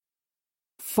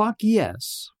Fuck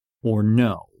yes or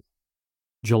no.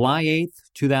 July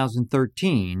 8th,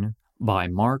 2013, by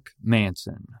Mark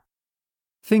Manson.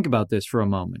 Think about this for a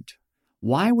moment.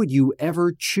 Why would you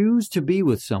ever choose to be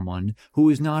with someone who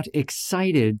is not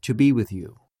excited to be with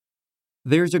you?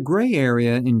 There's a gray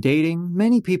area in dating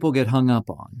many people get hung up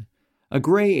on. A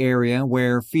gray area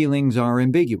where feelings are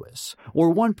ambiguous, or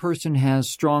one person has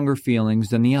stronger feelings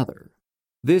than the other.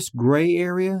 This gray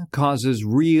area causes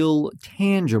real,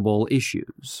 tangible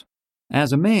issues.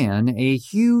 As a man, a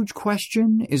huge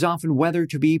question is often whether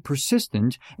to be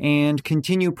persistent and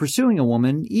continue pursuing a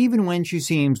woman even when she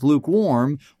seems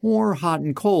lukewarm or hot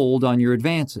and cold on your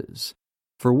advances.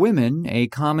 For women, a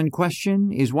common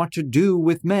question is what to do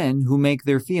with men who make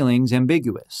their feelings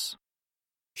ambiguous.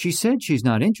 She said she's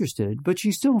not interested, but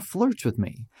she still flirts with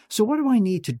me, so what do I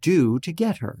need to do to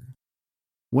get her?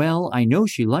 Well, I know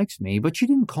she likes me, but she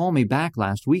didn't call me back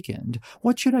last weekend.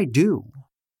 What should I do?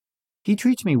 He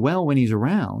treats me well when he's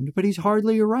around, but he's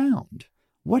hardly around.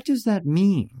 What does that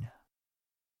mean?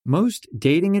 Most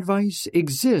dating advice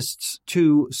exists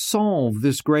to solve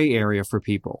this gray area for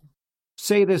people.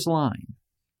 Say this line.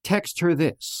 Text her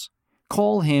this.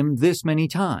 Call him this many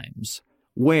times.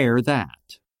 Wear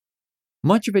that.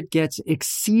 Much of it gets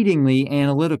exceedingly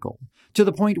analytical, to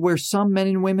the point where some men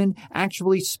and women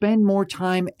actually spend more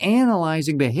time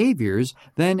analyzing behaviors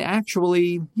than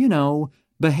actually,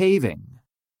 behaving.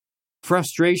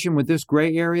 Frustration with this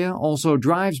gray area also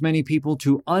drives many people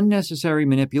to unnecessary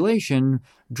manipulation,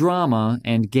 drama,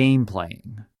 and game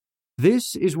playing.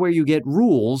 This is where you get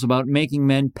rules about making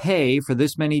men pay for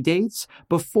this many dates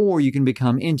before you can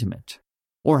become intimate,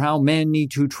 or how men need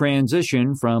to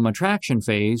transition from attraction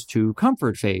phase to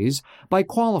comfort phase by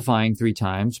qualifying 3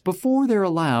 times before they're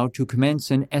allowed to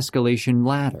commence an escalation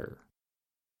ladder.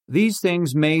 These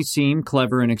things may seem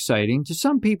clever and exciting to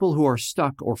some people who are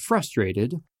stuck or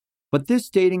frustrated, but this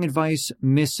dating advice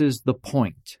misses the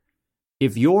point.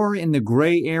 If you're in the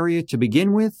gray area to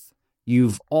begin with,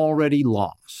 you've already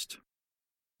lost.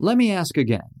 Let me ask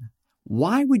again.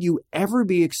 Why would you ever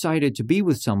be excited to be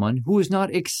with someone who is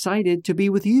not excited to be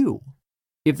with you?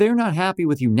 If they're not happy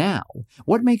with you now,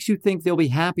 what makes you think they'll be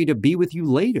happy to be with you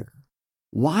later?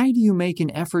 Why do you make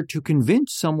an effort to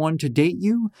convince someone to date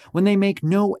you when they make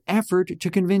no effort to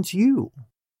convince you?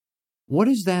 What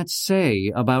does that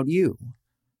say about you?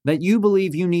 That you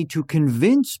believe you need to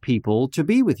convince people to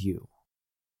be with you.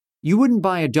 You wouldn't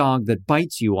buy a dog that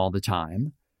bites you all the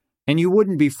time, and you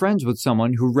wouldn't be friends with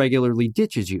someone who regularly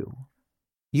ditches you.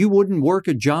 You wouldn't work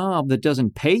a job that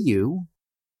doesn't pay you.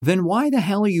 Then why the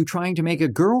hell are you trying to make a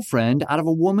girlfriend out of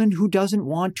a woman who doesn't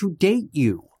want to date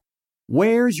you?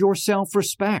 Where's your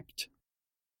self-respect?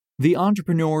 The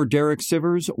entrepreneur Derek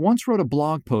Sivers once wrote a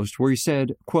blog post where he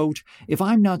said, quote, "If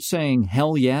I'm not saying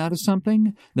hell yeah to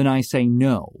something, then I say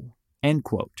no," end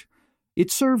quote.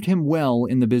 It served him well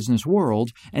in the business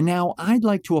world, and now I'd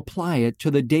like to apply it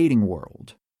to the dating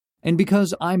world. And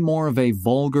because I'm more of a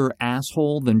vulgar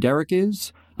asshole than Derek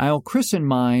is, I'll christen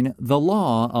mine the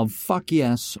law of fuck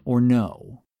yes or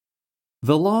no.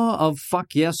 The law of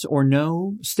fuck yes or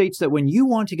no states that when you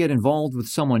want to get involved with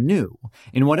someone new,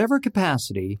 in whatever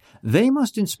capacity, they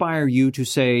must inspire you to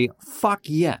say fuck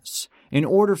yes in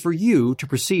order for you to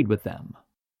proceed with them.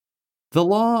 The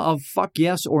law of fuck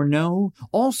yes or no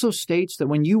also states that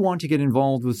when you want to get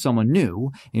involved with someone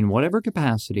new, in whatever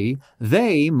capacity,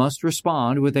 they must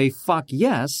respond with a fuck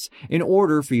yes in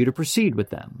order for you to proceed with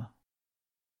them.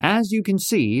 As you can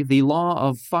see, the law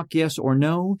of fuck yes or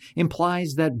no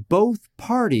implies that both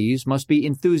parties must be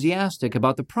enthusiastic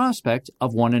about the prospect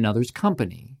of one another's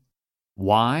company.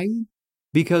 Why?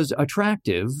 Because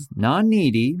attractive,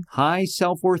 non-needy, high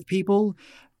self-worth people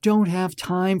don't have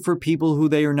time for people who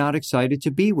they are not excited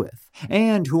to be with,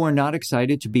 and who are not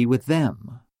excited to be with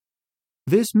them.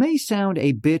 This may sound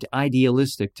a bit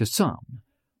idealistic to some,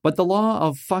 but the law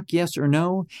of fuck yes or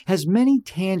no has many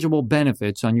tangible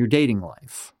benefits on your dating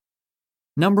life.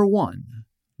 Number 1,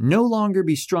 no longer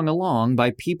be strung along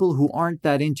by people who aren't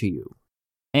that into you.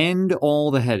 End all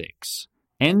the headaches.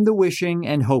 End the wishing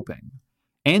and hoping.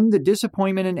 End the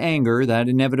disappointment and anger that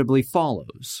inevitably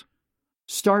follows.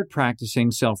 Start practicing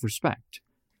self-respect.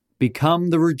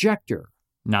 Become the rejecter,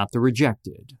 not the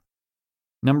rejected.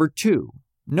 Number 2,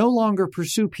 no longer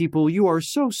pursue people you are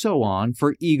so-so on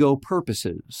for ego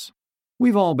purposes.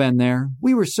 We've all been there.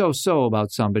 We were so-so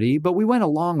about somebody, but we went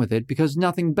along with it because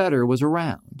nothing better was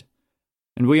around.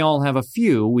 And we all have a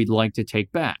few we'd like to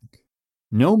take back.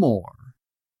 No more.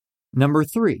 Number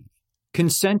 3,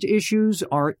 consent issues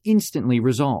are instantly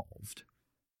resolved.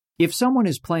 If someone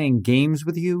is playing games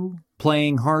with you,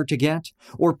 playing hard to get,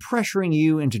 or pressuring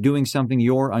you into doing something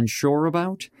you're unsure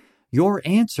about, your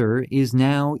answer is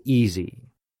now easy.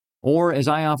 Or, as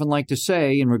I often like to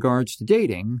say in regards to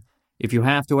dating, if you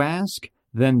have to ask,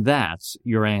 then that's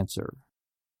your answer.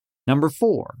 Number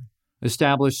 4,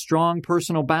 establish strong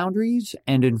personal boundaries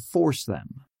and enforce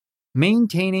them.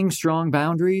 Maintaining strong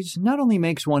boundaries not only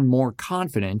makes one more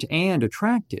confident and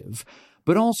attractive,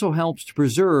 but also helps to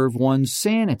preserve one's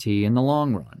sanity in the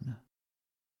long run.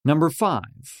 Number 5,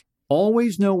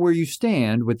 always know where you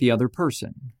stand with the other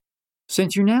person.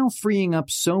 Since you're now freeing up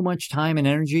so much time and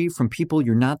energy from people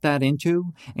you're not that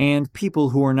into and people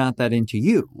who are not that into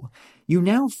you, you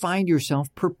now find yourself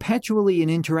perpetually in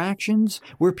interactions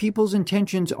where people's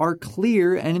intentions are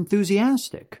clear and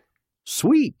enthusiastic.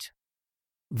 Sweet!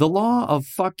 The law of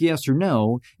fuck yes or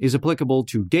no is applicable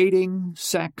to dating,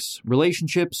 sex,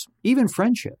 relationships, even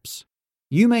friendships.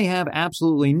 You may have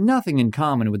absolutely nothing in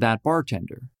common with that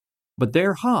bartender, but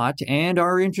they're hot and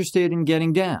are interested in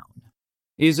getting down.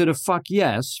 Is it a fuck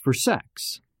yes for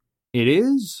sex? It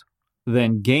is?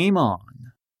 Then game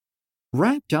on.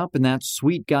 Wrapped up in that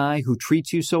sweet guy who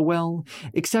treats you so well,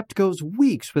 except goes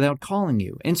weeks without calling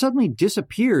you and suddenly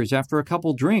disappears after a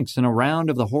couple drinks and a round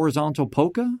of the horizontal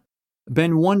polka?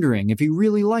 Been wondering if he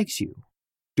really likes you?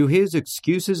 Do his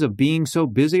excuses of being so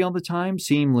busy all the time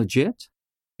seem legit?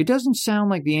 It doesn't sound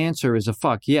like the answer is a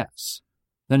fuck yes.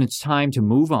 Then it's time to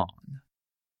move on.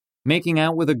 Making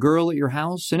out with a girl at your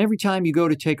house, and every time you go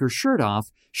to take her shirt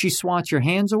off, she swats your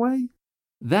hands away?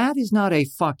 That is not a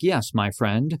fuck yes, my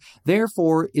friend.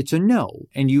 Therefore, it's a no,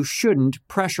 and you shouldn't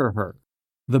pressure her.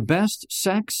 The best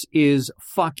sex is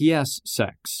fuck yes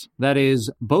sex. That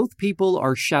is, both people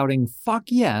are shouting fuck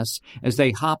yes as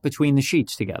they hop between the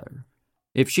sheets together.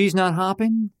 If she's not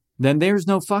hopping, then there's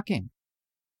no fucking.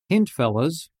 Hint,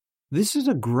 fellas, this is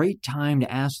a great time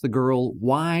to ask the girl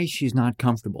why she's not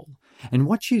comfortable and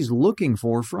what she's looking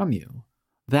for from you.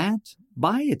 That,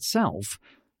 by itself,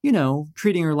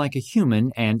 treating her like a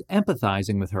human and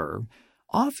empathizing with her,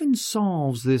 often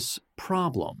solves this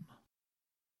problem.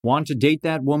 Want to date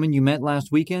that woman you met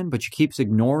last weekend, but she keeps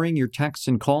ignoring your texts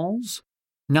and calls?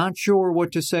 Not sure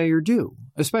what to say or do,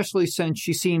 especially since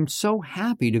she seemed so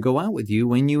happy to go out with you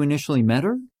when you initially met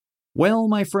her? Well,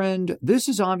 my friend, this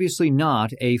is obviously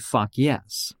not a fuck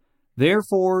yes.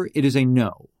 Therefore, it is a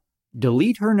no.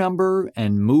 Delete her number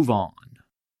and move on.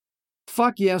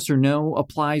 Fuck yes or no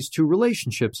applies to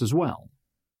relationships as well.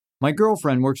 My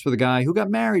girlfriend works with a guy who got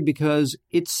married because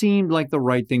it seemed like the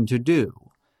right thing to do.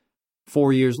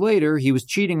 4 years later, he was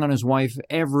cheating on his wife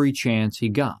every chance he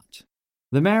got.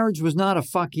 The marriage was not a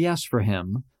fuck yes for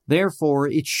him, therefore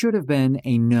it should have been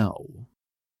a no.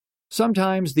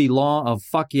 Sometimes the law of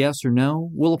fuck yes or no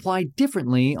will apply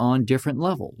differently on different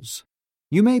levels.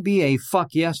 You may be a fuck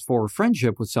yes for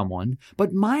friendship with someone,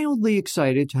 but mildly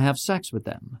excited to have sex with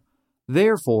them.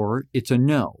 Therefore, it's a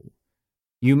no.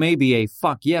 You may be a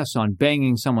fuck yes on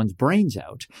banging someone's brains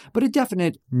out, but a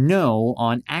definite no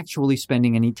on actually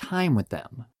spending any time with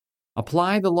them.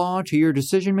 Apply the law to your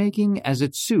decision-making as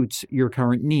it suits your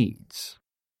current needs.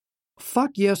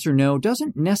 Fuck yes or no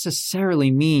doesn't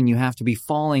necessarily mean you have to be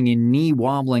falling in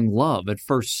knee-wobbling love at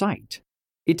first sight.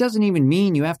 It doesn't even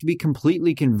mean you have to be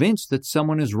completely convinced that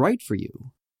someone is right for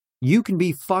you. You can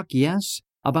be fuck yes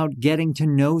about getting to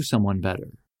know someone better.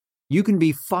 You can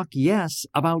be fuck yes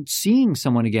about seeing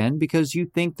someone again because you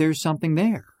think there's something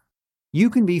there. You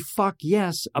can be fuck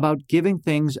yes about giving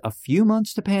things a few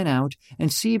months to pan out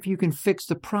and see if you can fix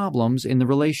the problems in the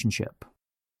relationship.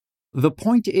 The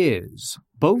point is,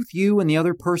 both you and the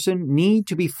other person need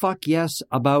to be fuck yes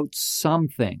about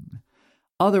something.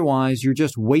 Otherwise, you're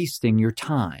just wasting your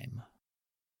time.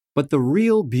 But the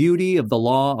real beauty of the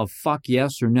law of fuck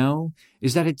yes or no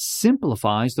is that it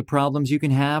simplifies the problems you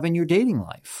can have in your dating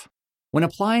life. When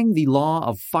applying the law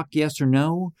of fuck yes or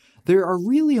no, there are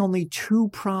really only 2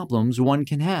 problems one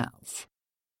can have.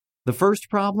 The first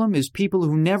problem is people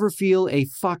who never feel a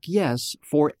fuck yes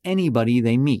for anybody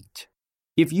they meet.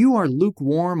 If you are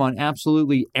lukewarm on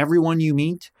absolutely everyone you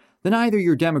meet, then either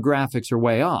your demographics are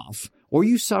way off, or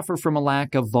you suffer from a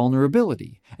lack of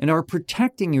vulnerability and are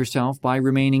protecting yourself by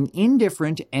remaining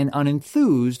indifferent and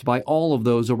unenthused by all of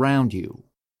those around you.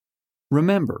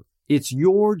 Remember, it's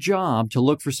your job to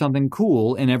look for something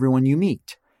cool in everyone you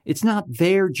meet. It's not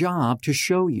their job to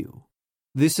show you.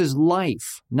 This is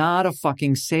life, not a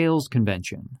fucking sales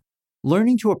convention.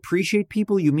 Learning to appreciate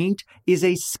people you meet is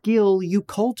a skill you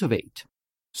cultivate.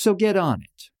 So get on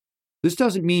it. This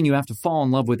doesn't mean you have to fall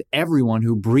in love with everyone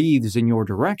who breathes in your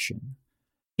direction.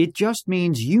 It just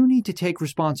means you need to take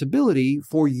responsibility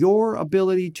for your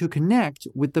ability to connect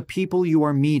with the people you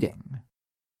are meeting.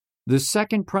 The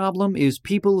second problem is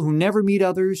people who never meet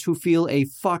others who feel a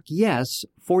fuck yes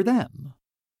for them.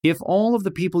 If all of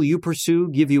the people you pursue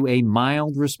give you a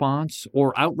mild response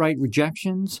or outright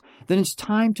rejections, then it's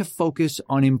time to focus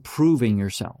on improving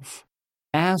yourself.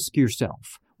 Ask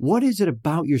yourself, what is it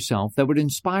about yourself that would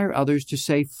inspire others to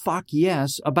say fuck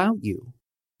yes about you?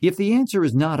 If the answer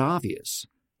is not obvious,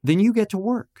 then you get to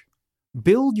work.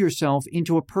 Build yourself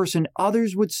into a person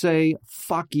others would say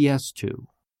fuck yes to.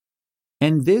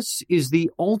 And this is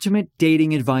the ultimate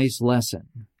dating advice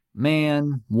lesson.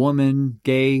 Man, woman,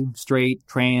 gay, straight,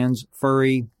 trans,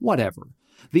 furry, whatever.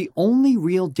 The only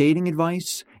real dating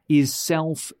advice is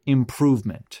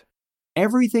self-improvement.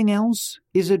 Everything else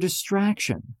is a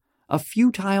distraction, a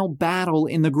futile battle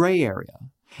in the gray area,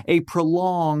 a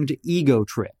prolonged ego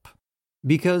trip.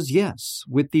 Because yes,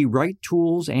 with the right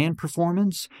tools and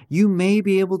performance, you may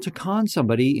be able to con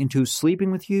somebody into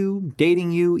sleeping with you,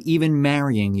 dating you, even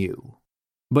marrying you.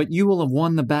 But you will have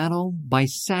won the battle by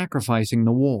sacrificing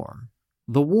the war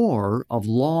of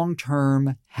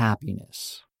long-term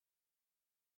happiness.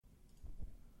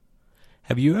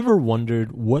 Have you ever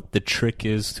wondered what the trick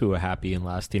is to a happy and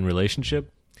lasting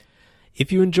relationship?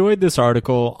 If you enjoyed this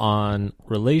article on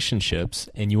relationships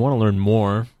and you want to learn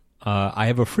more, I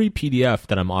have a free PDF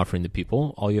that I'm offering to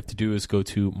people. All you have to do is go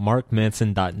to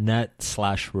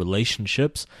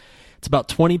markmanson.net/relationships. It's about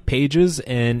 20 pages,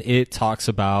 and it talks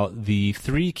about the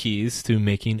 3 keys to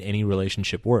making any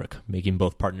relationship work, making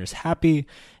both partners happy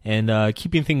and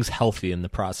keeping things healthy in the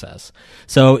process.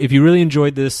 So if you really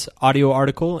enjoyed this audio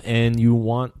article and you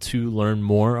want to learn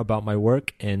more about my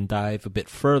work and dive a bit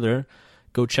further,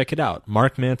 go check it out,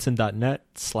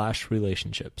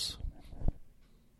 markmanson.net/relationships.